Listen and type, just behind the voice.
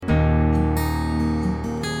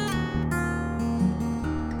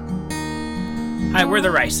Hi, we're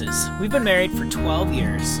the Rices. We've been married for 12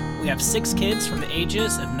 years. We have 6 kids from the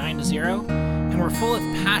ages of 9 to 0, and we're full of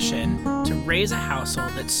passion to raise a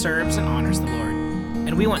household that serves and honors the Lord.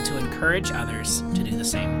 And we want to encourage others to do the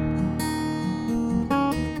same.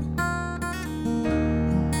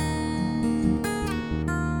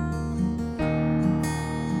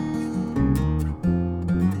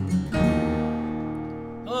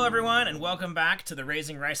 Hello, everyone, and welcome back to the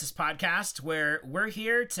Raising Rices podcast, where we're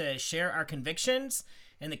here to share our convictions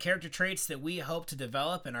and the character traits that we hope to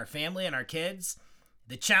develop in our family and our kids,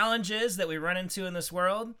 the challenges that we run into in this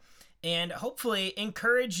world, and hopefully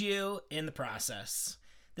encourage you in the process.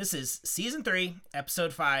 This is Season 3,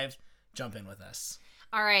 Episode 5. Jump in with us.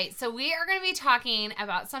 All right, so we are going to be talking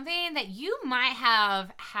about something that you might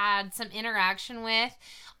have had some interaction with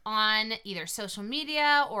on either social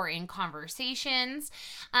media or in conversations.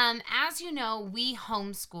 As you know, we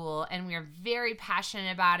homeschool and we are very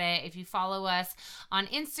passionate about it. If you follow us on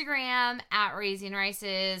Instagram at Raising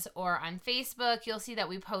Rices or on Facebook, you'll see that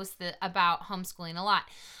we post about homeschooling a lot.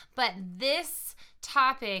 But this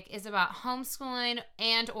topic is about homeschooling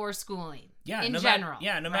and or schooling in general.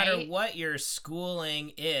 No matter what your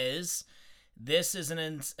schooling is, this is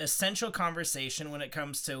an essential conversation when it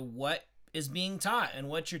comes to what is being taught and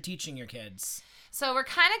what you're teaching your kids. So we're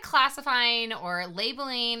kind of classifying or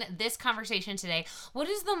labeling this conversation today. What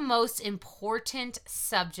is the most important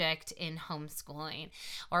subject in homeschooling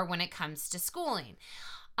or when it comes to schooling?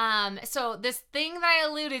 So this thing that I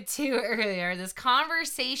alluded to earlier, this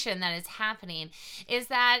conversation that is happening is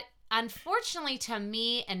that unfortunately, to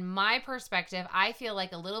me and my perspective, I feel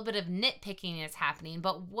like a little bit of nitpicking is happening.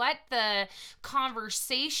 But what the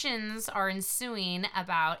conversations are ensuing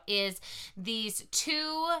about is these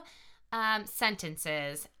two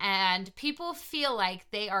sentences, and people feel like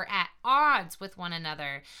they are at odds with one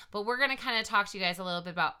another. But we're going to kind of talk to you guys a little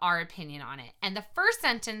bit about our opinion on it. And the first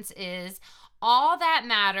sentence is, all that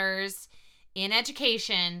matters in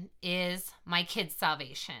education is my kid's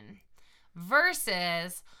salvation,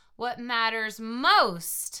 versus what matters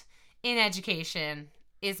most in education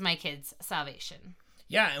is my kid's salvation.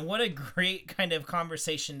 Yeah, and what a great kind of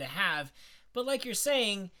conversation to have. But like you're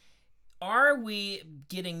saying, are we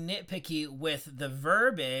getting nitpicky with the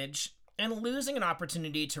verbiage and losing an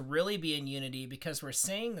opportunity to really be in unity because we're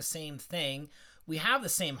saying the same thing? We have the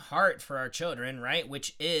same heart for our children, right?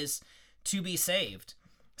 Which is to be saved.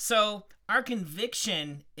 So our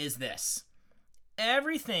conviction is this: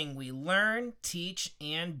 everything we learn, teach,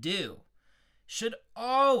 and do should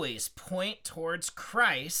always point towards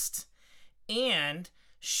Christ and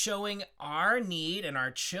showing our need and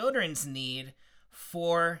our children's need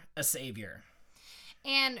for a Savior.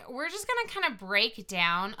 And we're just going to kind of break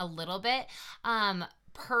down a little bit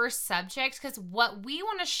per subject, because what we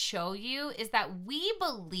want to show you is that we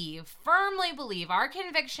firmly believe, our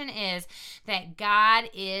conviction is that God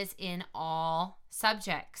is in all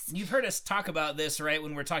subjects. You've heard us talk about this, right,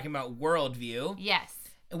 when we're talking about worldview. Yes.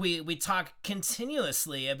 We talk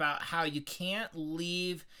continuously about how you can't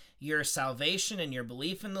leave your salvation and your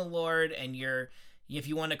belief in the Lord and your, if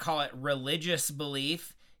you want to call it religious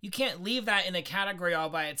belief, you can't leave that in a category all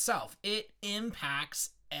by itself. It impacts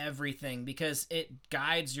everything because it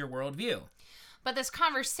guides your worldview. But this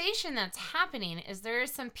conversation that's happening is there are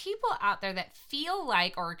some people out there that feel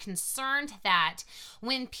like or are concerned that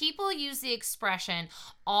when people use the expression,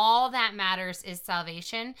 all that matters is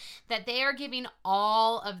salvation, that they are giving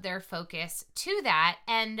all of their focus to that.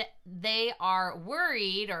 And they are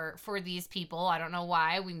worried, or for these people, I don't know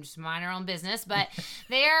why, we can just mind our own business, but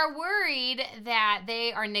they are worried that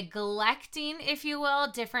they are neglecting, if you will,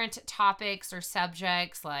 different topics or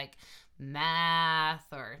subjects like math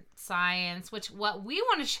or science, which what we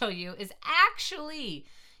want to show you is actually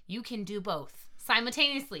you can do both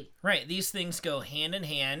simultaneously. Right. These things go hand in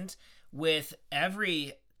hand with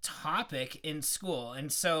every topic in school.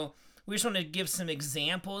 And so we just want to give some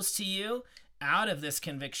examples to you out of this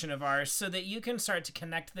conviction of ours so that you can start to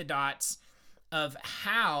connect the dots of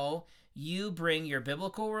how you bring your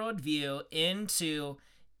biblical worldview into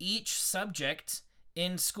each subject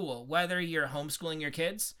in school, whether you're homeschooling your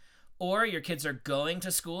kids or your kids are going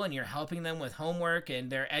to school and you're helping them with homework and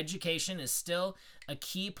their education is still a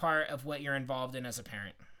key part of what you're involved in as a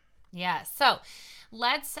parent. Yeah. So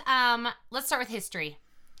let's start with history.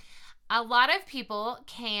 A lot of people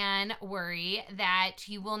can worry that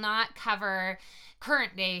you will not cover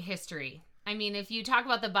current day history. I mean, if you talk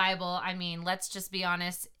about the Bible, I mean, let's just be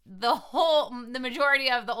honest, the majority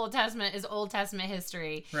of the Old Testament is Old Testament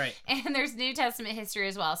history. Right. And there's New Testament history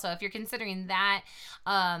as well. So if you're considering that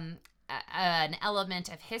an element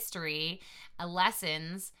of history,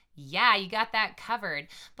 lessons, Yeah, you got that covered.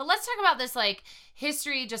 But let's talk about this like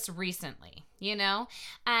history just recently,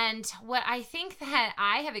 And what I think that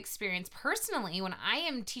I have experienced personally when I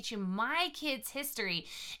am teaching my kids history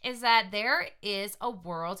is that there is a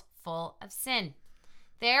world full of sin.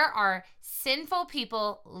 There are sinful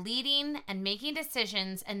people leading and making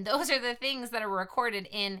decisions, and those are the things that are recorded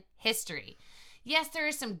in history. Yes, there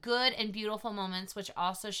are some good and beautiful moments, which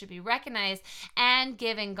also should be recognized and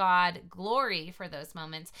giving God glory for those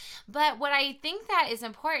moments. But what I think that is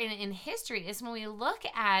important in history is when we look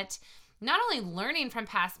at not only learning from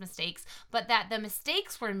past mistakes, but that the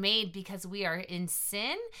mistakes were made because we are in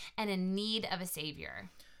sin and in need of a Savior.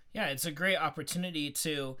 Yeah, it's a great opportunity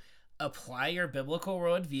to apply your biblical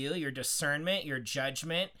worldview, your discernment, your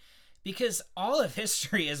judgment, because all of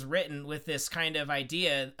history is written with this kind of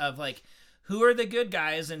idea of like, who are the good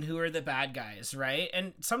guys and who are the bad guys, right?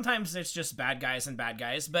 And sometimes it's just bad guys and bad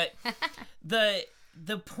guys. But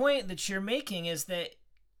the point that you're making is that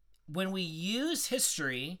when we use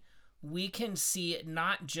history, we can see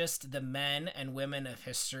not just the men and women of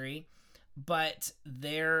history, but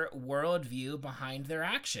their worldview behind their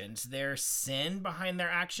actions, their sin behind their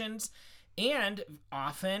actions, and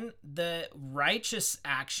often the righteous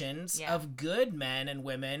actions of good men and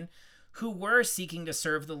women who were seeking to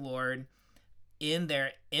serve the Lord in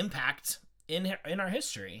their impact in our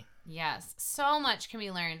history. Yes, so much can be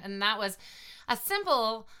learned. And that was a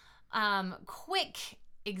simple, quick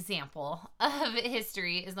example of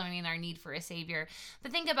history is learning our need for a Savior.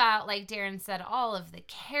 But think about, like Darren said, all of the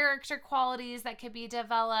character qualities that could be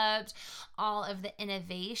developed, all of the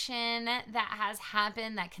innovation that has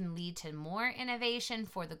happened that can lead to more innovation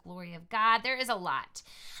for the glory of God. There is a lot.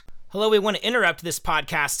 Hello, we want to interrupt this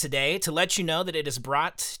podcast today to let you know that it is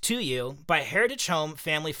brought to you by Heritage Home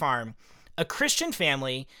Family Farm, a Christian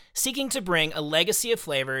family seeking to bring a legacy of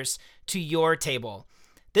flavors to your table.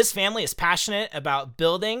 This family is passionate about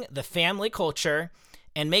building the family culture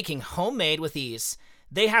and making homemade with ease.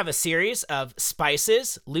 They have a series of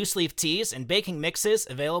spices, loose leaf teas, and baking mixes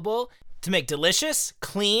available to make delicious,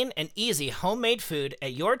 clean, and easy homemade food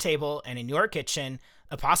at your table and in your kitchen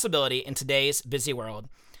a possibility in today's busy world.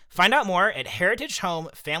 Find out more at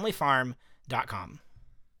heritagehomefamilyfarm.com.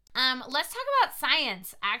 Let's talk about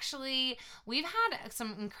science. Actually, we've had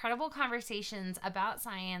some incredible conversations about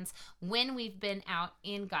science when we've been out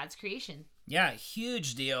in God's creation. Yeah,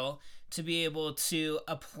 huge deal to be able to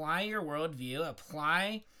apply your worldview,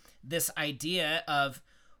 apply this idea of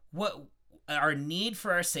what our need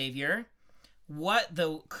for our Savior, what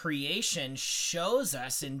the creation shows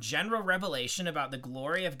us in general revelation about the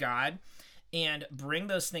glory of God, and bring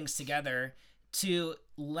those things together to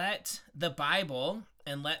let the Bible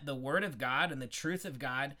and let the Word of God and the truth of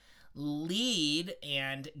God lead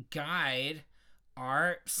and guide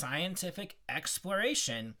our scientific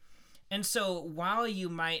exploration. And so while you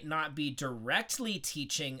might not be directly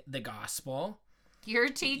teaching the gospel, you're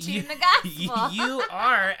teaching the gospel. You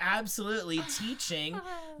are absolutely teaching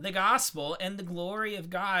the gospel and the glory of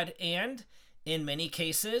God, and in many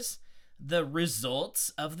cases, the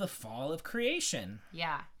results of the fall of creation.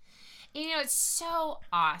 Yeah. It's so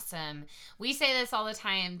awesome. We say this all the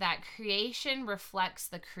time, that creation reflects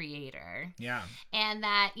the Creator. Yeah. And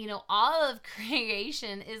that, all of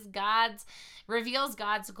creation reveals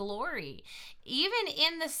God's glory. Even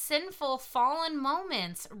in the sinful, fallen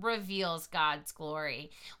moments, reveals God's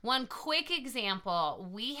glory. One quick example,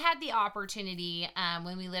 we had the opportunity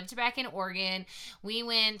when we lived back in Oregon, we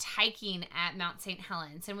went hiking at Mount St.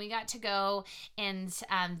 Helens, and we got to go and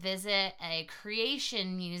visit a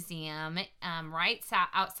creation museum right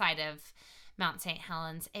outside of Mount St.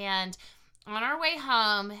 Helens. And on our way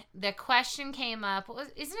home, the question came up,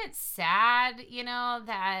 isn't it sad,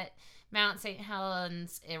 that Mount St.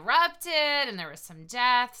 Helens erupted and there was some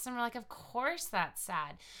deaths? And we're like, of course that's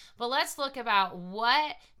sad. But let's look about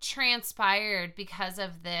what transpired because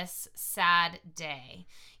of this sad day.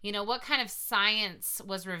 What kind of science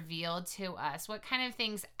was revealed to us? What kind of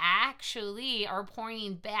things actually are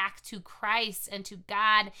pointing back to Christ and to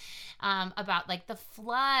God, about like the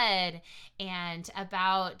flood, and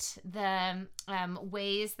about the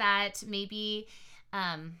ways that maybe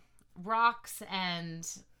rocks and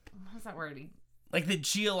what's that word? Like the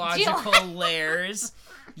geological layers.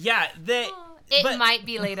 Yeah. It might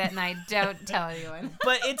be late at night. Don't tell anyone.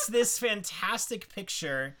 But it's this fantastic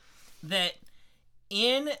picture that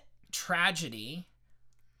in tragedy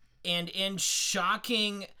and in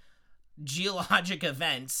shocking geologic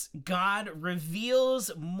events, God reveals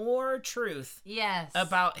more truth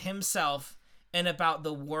about himself and about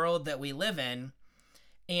the world that we live in.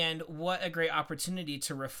 And what a great opportunity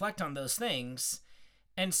to reflect on those things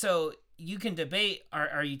And so you can debate,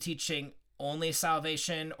 are you teaching only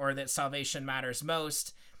salvation or that salvation matters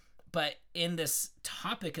most? But in this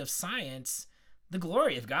topic of science, the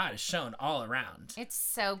glory of God is shown all around. It's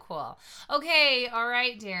so cool. Okay, all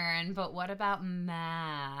right, Darren, but what about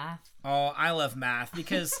math? Oh, I love math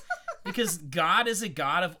because God is a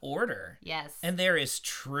God of order. Yes. And there is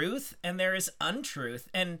truth and there is untruth.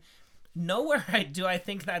 And nowhere do I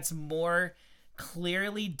think that's more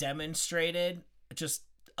clearly demonstrated just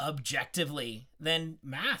objectively than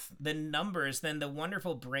math, than numbers, than the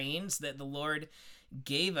wonderful brains that the Lord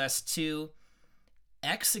gave us to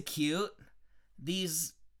execute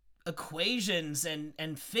these equations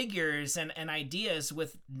and figures and ideas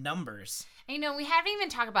with numbers. And, we haven't even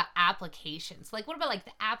talked about applications. Like, what about, like,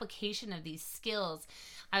 the application of these skills?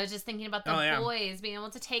 I was just thinking about the boys being able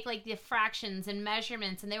to take, like, the fractions and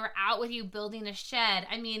measurements, and they were out with you building a shed.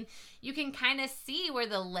 I mean, you can kind of see where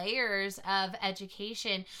the layers of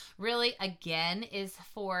education really, again, is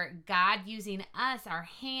for God using us, our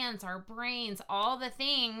hands, our brains, all the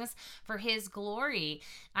things for his glory.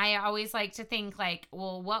 I always like to think, like,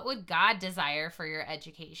 well, what would God desire for your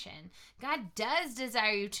education? God does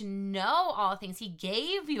desire you to know all things. He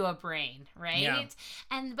gave you a brain, right? Yeah.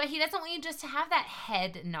 But he doesn't want you just to have that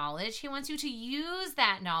head knowledge. He wants you to use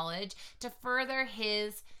that knowledge to further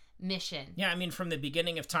his mission. Yeah, I mean, from the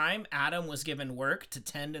beginning of time, Adam was given work to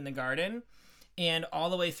tend in the garden, and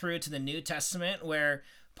all the way through to the New Testament where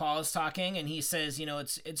Paul is talking and he says,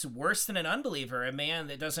 it's worse than an unbeliever, a man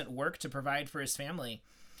that doesn't work to provide for his family.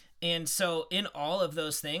 And so in all of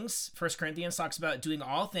those things, 1 Corinthians talks about doing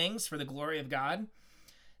all things for the glory of God.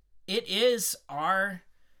 It is our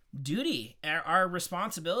duty, our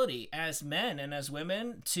responsibility as men and as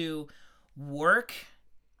women to work,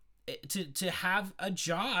 to have a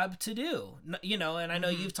job to do, and I know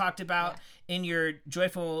you've talked about in your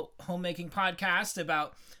Joyful Homemaking podcast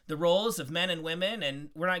about the roles of men and women, and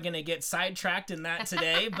we're not going to get sidetracked in that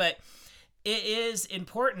today, but it is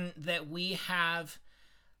important that we have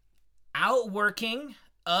outworking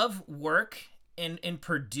of work in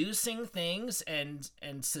producing things and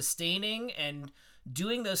sustaining and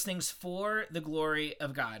doing those things for the glory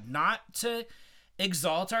of God, not to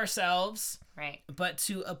exalt ourselves, right, but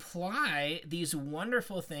to apply these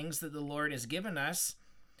wonderful things that the Lord has given us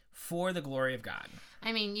for the glory of God.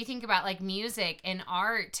 I mean, you think about like music and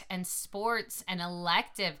art and sports and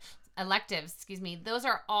electives, those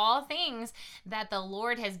are all things that the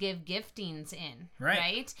Lord has giftings in,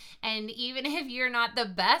 right? And even if you're not the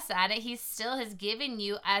best at it, he still has given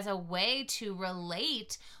you as a way to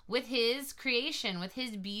relate with his creation, with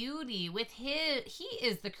his beauty, he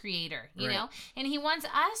is the creator, you know, and he wants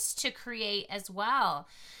us to create as well.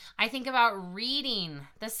 I think about reading,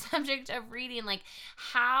 the subject of reading, like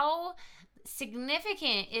how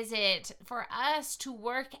significant is it for us to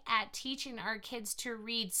work at teaching our kids to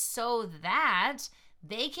read so that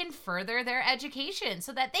they can further their education,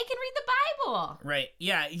 so that they can read the Bible? Right.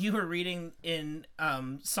 Yeah. You were reading in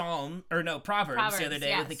Proverbs the other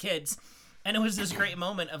day with the kids. And it was this great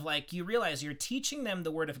moment of like, you realize you're teaching them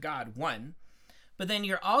the word of God, one, but then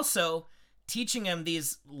you're also teaching them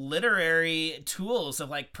these literary tools of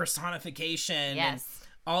like personification and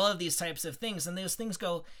all of these types of things. And those things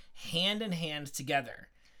go hand in hand together.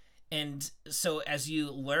 And so as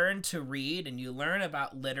you learn to read and you learn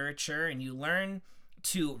about literature and you learn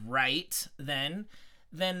to write, then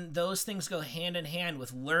those things go hand in hand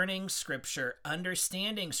with learning scripture,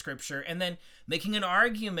 understanding scripture, and then making an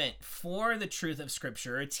argument for the truth of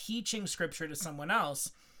scripture or teaching scripture to someone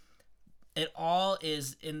else. It all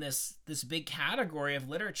is in this big category of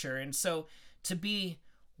literature. And so to be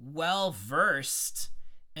well versed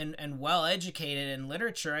and well educated in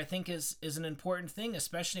literature, I think is an important thing,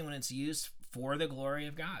 especially when it's used for the glory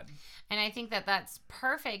of God. And I think that that's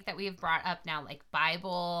perfect that we've brought up now, like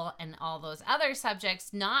Bible and all those other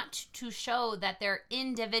subjects, not to show that they're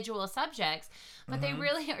individual subjects, but they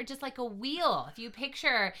really are just like a wheel. If you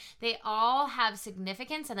picture, they all have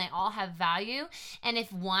significance and they all have value. And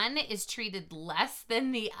if one is treated less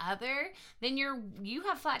than the other, then you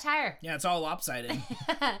have flat tire. Yeah, it's all lopsided.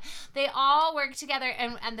 They all work together,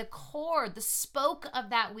 and the core, the spoke of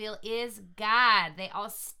that wheel is God. They all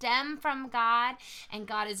stem from God, and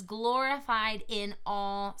God is glorified in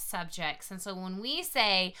all subjects. And so when we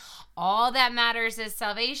say all that matters is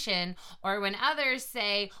salvation, or when others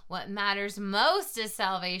say what matters most is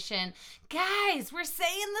salvation, guys, we're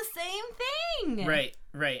saying the same thing.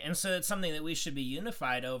 Right. And so it's something that we should be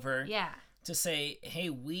unified over. Yeah. To say, hey,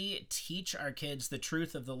 we teach our kids the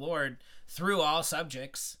truth of the Lord through all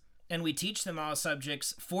subjects, and we teach them all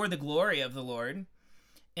subjects for the glory of the Lord,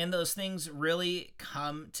 and those things really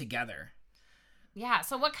come together. Yeah.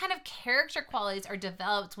 So what kind of character qualities are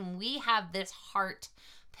developed when we have this heart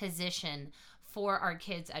position for our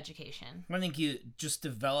kids' education? I think you just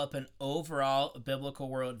develop an overall biblical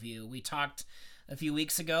worldview. We talked a few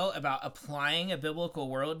weeks ago about applying a biblical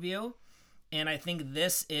worldview, and I think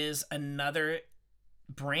this is another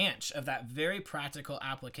branch of that very practical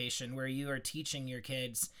application where you are teaching your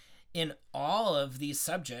kids in all of these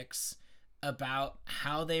subjects about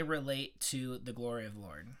how they relate to the glory of the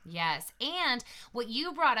Lord. Yes. And what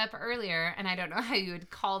you brought up earlier, and I don't know how you would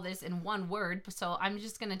call this in one word, so I'm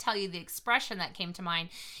just going to tell you the expression that came to mind,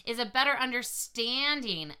 is a better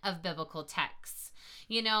understanding of biblical texts.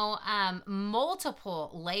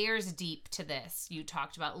 Multiple layers deep to this. You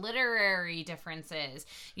talked about literary differences.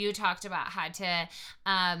 You talked about how to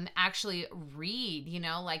actually read,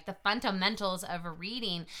 like the fundamentals of a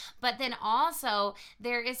reading. But then also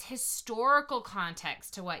there is historical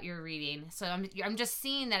context to what you're reading. So I'm just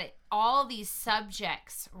seeing that all these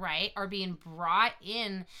subjects, right, are being brought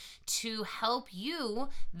in to help you,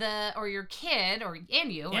 or your kid,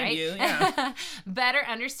 and you, right? You, yeah. Better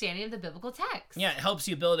understanding of the biblical text. Yeah, it helps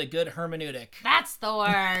you build a good hermeneutic. That's the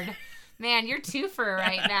word. Man, you're twofer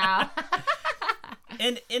right now.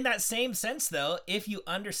 And in that same sense, though, if you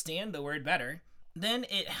understand the word better, then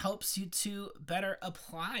it helps you to better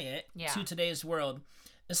apply it to today's world.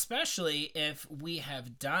 Especially if we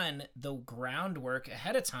have done the groundwork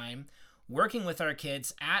ahead of time, working with our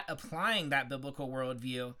kids at applying that biblical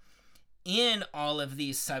worldview in all of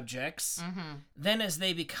these subjects. Mm-hmm. Then as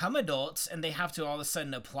they become adults and they have to all of a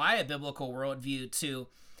sudden apply a biblical worldview to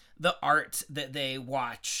the art that they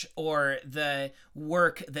watch, or the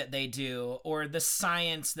work that they do, or the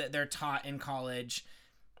science that they're taught in college,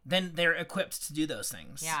 then they're equipped to do those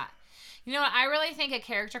things. Yeah. You know what? I really think a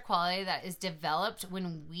character quality that is developed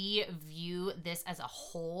when we view this as a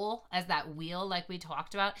whole, as that wheel like we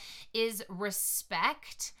talked about, is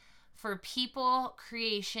respect for people,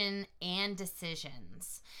 creation, and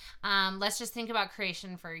decisions. Let's just think about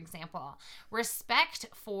creation, for example. Respect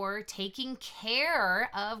for taking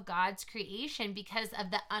care of God's creation because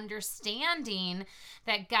of the understanding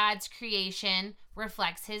that God's creation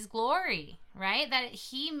reflects his glory, right? That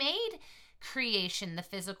he made creation, the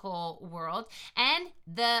physical world, and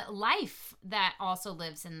the life that also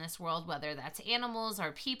lives in this world, whether that's animals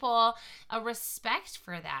or people. A respect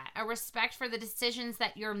for that, a respect for the decisions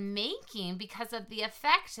that you're making because of the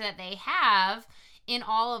effect that they have in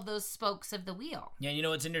all of those spokes of the wheel. Yeah,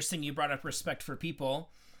 it's interesting you brought up respect for people.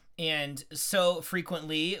 And so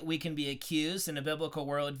frequently we can be accused in a biblical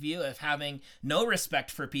worldview of having no respect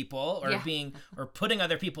for people, or or putting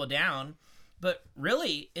other people down. But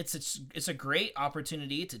really, it's a great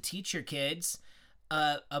opportunity to teach your kids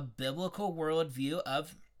a biblical worldview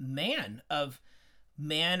of man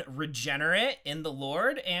regenerate in the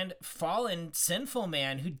Lord and fallen sinful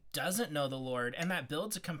man who doesn't know the Lord. And that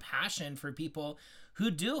builds a compassion for people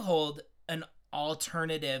who do hold an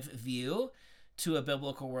alternative view to a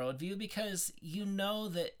biblical worldview, because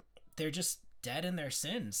that they're just dead in their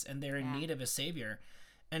sins and they're in need of a savior.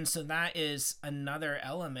 And so that is another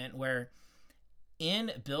element where,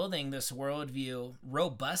 in building this worldview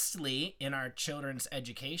robustly in our children's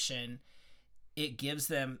education, it gives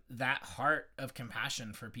them that heart of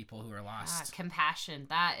compassion for people who are lost. Compassion.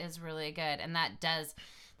 That is really good. And that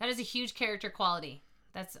is a huge character quality.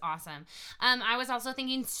 That's awesome. I was also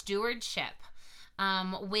thinking stewardship.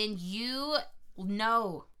 When you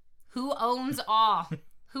know who owns all,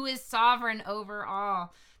 who is sovereign over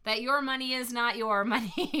all, that your money is not your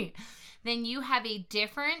money, then you have a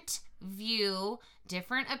different view,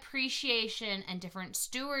 different appreciation, and different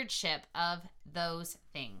stewardship of those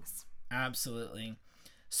things. Absolutely.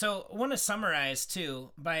 So I want to summarize too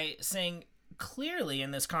by saying clearly in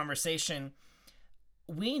this conversation,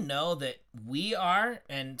 we know that we are,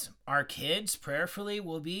 and our kids prayerfully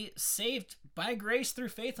will be, saved by grace through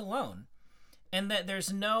faith alone. And that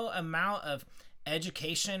there's no amount of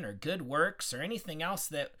education or good works or anything else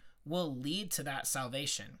that will lead to that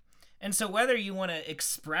salvation. And so whether you want to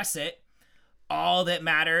express it, all that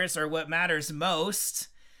matters or what matters most,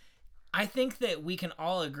 I think that we can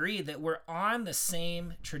all agree that we're on the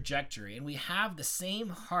same trajectory and we have the same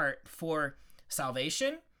heart for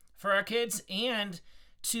salvation for our kids, and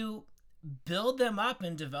to build them up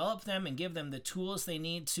and develop them and give them the tools they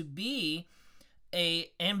need to be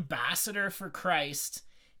a ambassador for Christ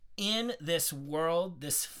in this world,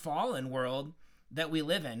 this fallen world that we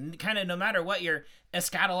live in. Kind of no matter what your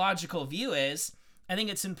eschatological view is, I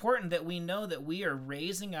think it's important that we know that we are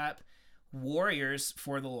raising up warriors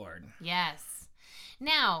for the Lord. Yes.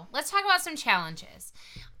 Now, let's talk about some challenges.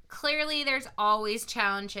 Clearly, there's always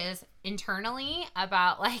challenges internally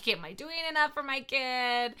about like, am I doing enough for my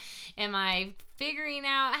kid? Am I figuring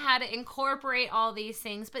out how to incorporate all these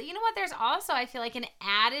things? But you know what? There's also, I feel like, an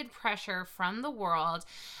added pressure from the world,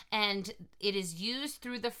 and it is used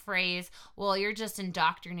through the phrase, well, you're just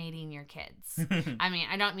indoctrinating your kids. I mean,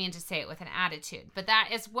 I don't mean to say it with an attitude, but that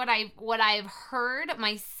is what I've heard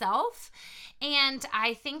myself. And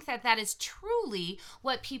I think that that is truly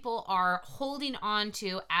what people are holding on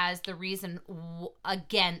to as the reason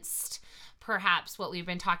against perhaps what we've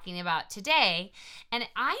been talking about today. And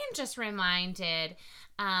I am just reminded,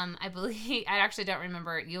 I believe, I actually don't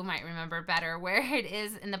remember, you might remember better where it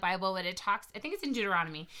is in the Bible, but it talks, I think it's in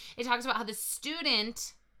Deuteronomy. It talks about how the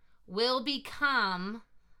student will become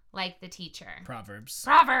like the teacher. Proverbs.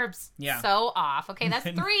 Yeah. So off. Okay, that's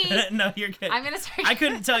 3. No, you're good. I'm going to start. I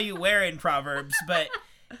couldn't tell you where in Proverbs, but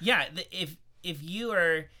yeah, if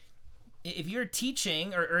you're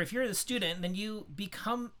teaching or if you're the student, then you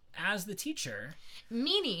become as the teacher.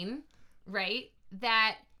 Meaning, right,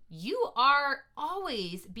 that you are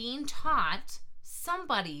always being taught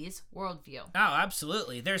somebody's worldview. Oh,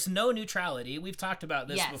 absolutely. There's no neutrality. We've talked about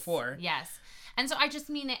this before. Yes. And so I just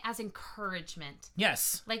mean it as encouragement.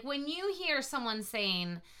 Yes. Like when you hear someone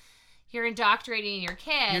saying you're indoctrinating your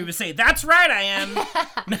kid. You would say, that's right, I am.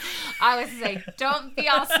 I would say, don't be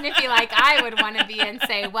all snippy like I would want to be and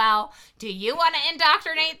say, well, do you want to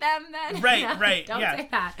indoctrinate them then? Right, no, right. Don't say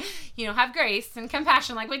that. You know, have grace and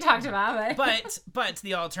compassion like we talked about. But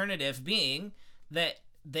the alternative being that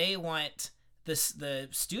they want the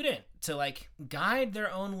student to like guide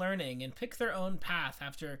their own learning and pick their own path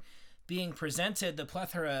after being presented the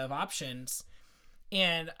plethora of options.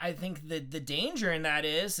 And I think the danger in that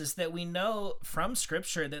is that we know from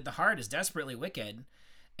Scripture that the heart is desperately wicked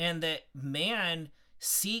and that man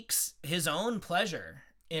seeks his own pleasure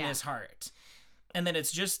in his heart. And that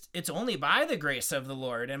it's only by the grace of the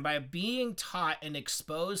Lord and by being taught and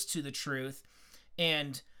exposed to the truth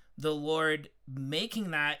and the Lord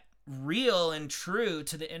making that real and true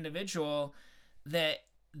to the individual that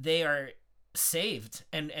they are saved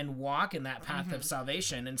and walk in that path of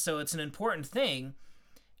salvation. And so it's an important thing,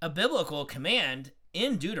 a biblical command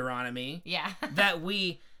in Deuteronomy, that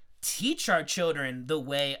we teach our children the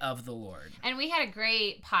way of the Lord. And we had a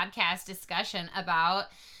great podcast discussion about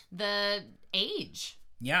the age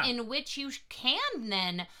in which you can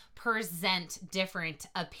then present different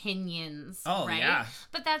opinions. Oh, right? Yeah.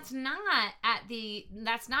 But that's not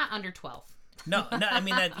under 12. No, I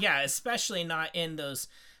mean that, especially not in those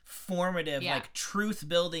formative, like truth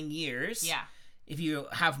building years. Yeah. If you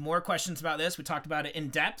have more questions about this, we talked about it in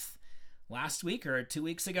depth last week or 2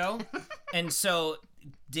 weeks ago. And so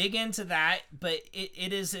dig into that. But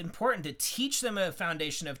it is important to teach them a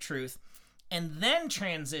foundation of truth and then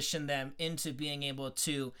transition them into being able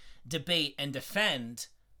to debate and defend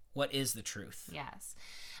what is the truth. Yes.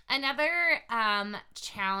 Another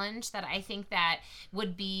challenge that I think that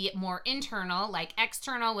would be more internal, like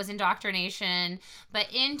external was indoctrination, but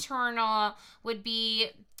internal would be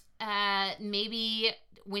maybe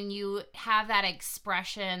when you have that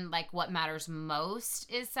expression, like what matters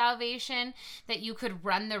most is salvation, that you could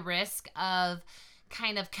run the risk of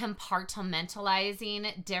kind of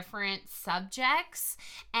compartmentalizing different subjects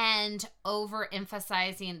and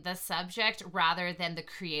overemphasizing the subject rather than the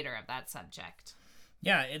creator of that subject.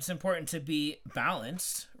 Yeah, it's important to be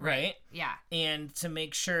balanced, right? Yeah. And to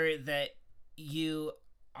make sure that you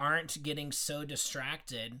aren't getting so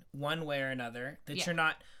distracted one way or another that you're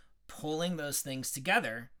not pulling those things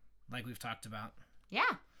together like we've talked about.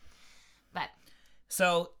 Yeah. But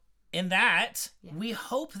so in that, we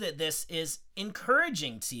hope that this is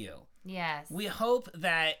encouraging to you. Yes. We hope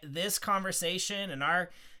that this conversation and our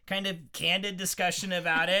kind of candid discussion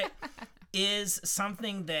about it is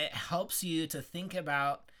something that helps you to think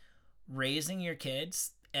about raising your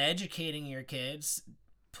kids, educating your kids,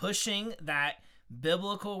 pushing that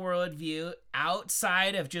biblical worldview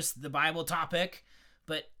outside of just the Bible topic,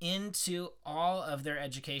 but into all of their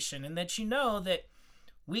education. And that you know that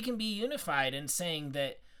we can be unified in saying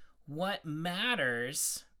that what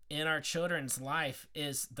matters in our children's life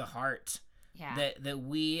is the heart. Yeah. That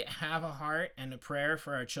we have a heart and a prayer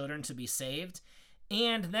for our children to be saved,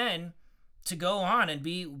 and then to go on and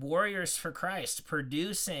be warriors for Christ,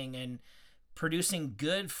 producing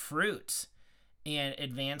good fruit and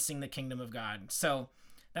advancing the kingdom of God. So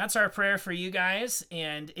that's our prayer for you guys.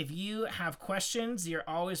 And if you have questions, you're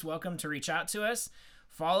always welcome to reach out to us.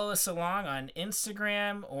 Follow us along on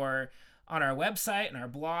Instagram or on our website and our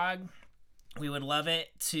blog. We would love it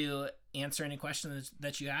to answer any questions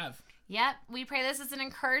that you have. Yep, we pray this is an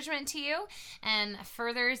encouragement to you and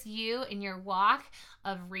furthers you in your walk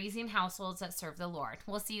of raising households that serve the Lord.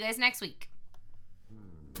 We'll see you guys next week.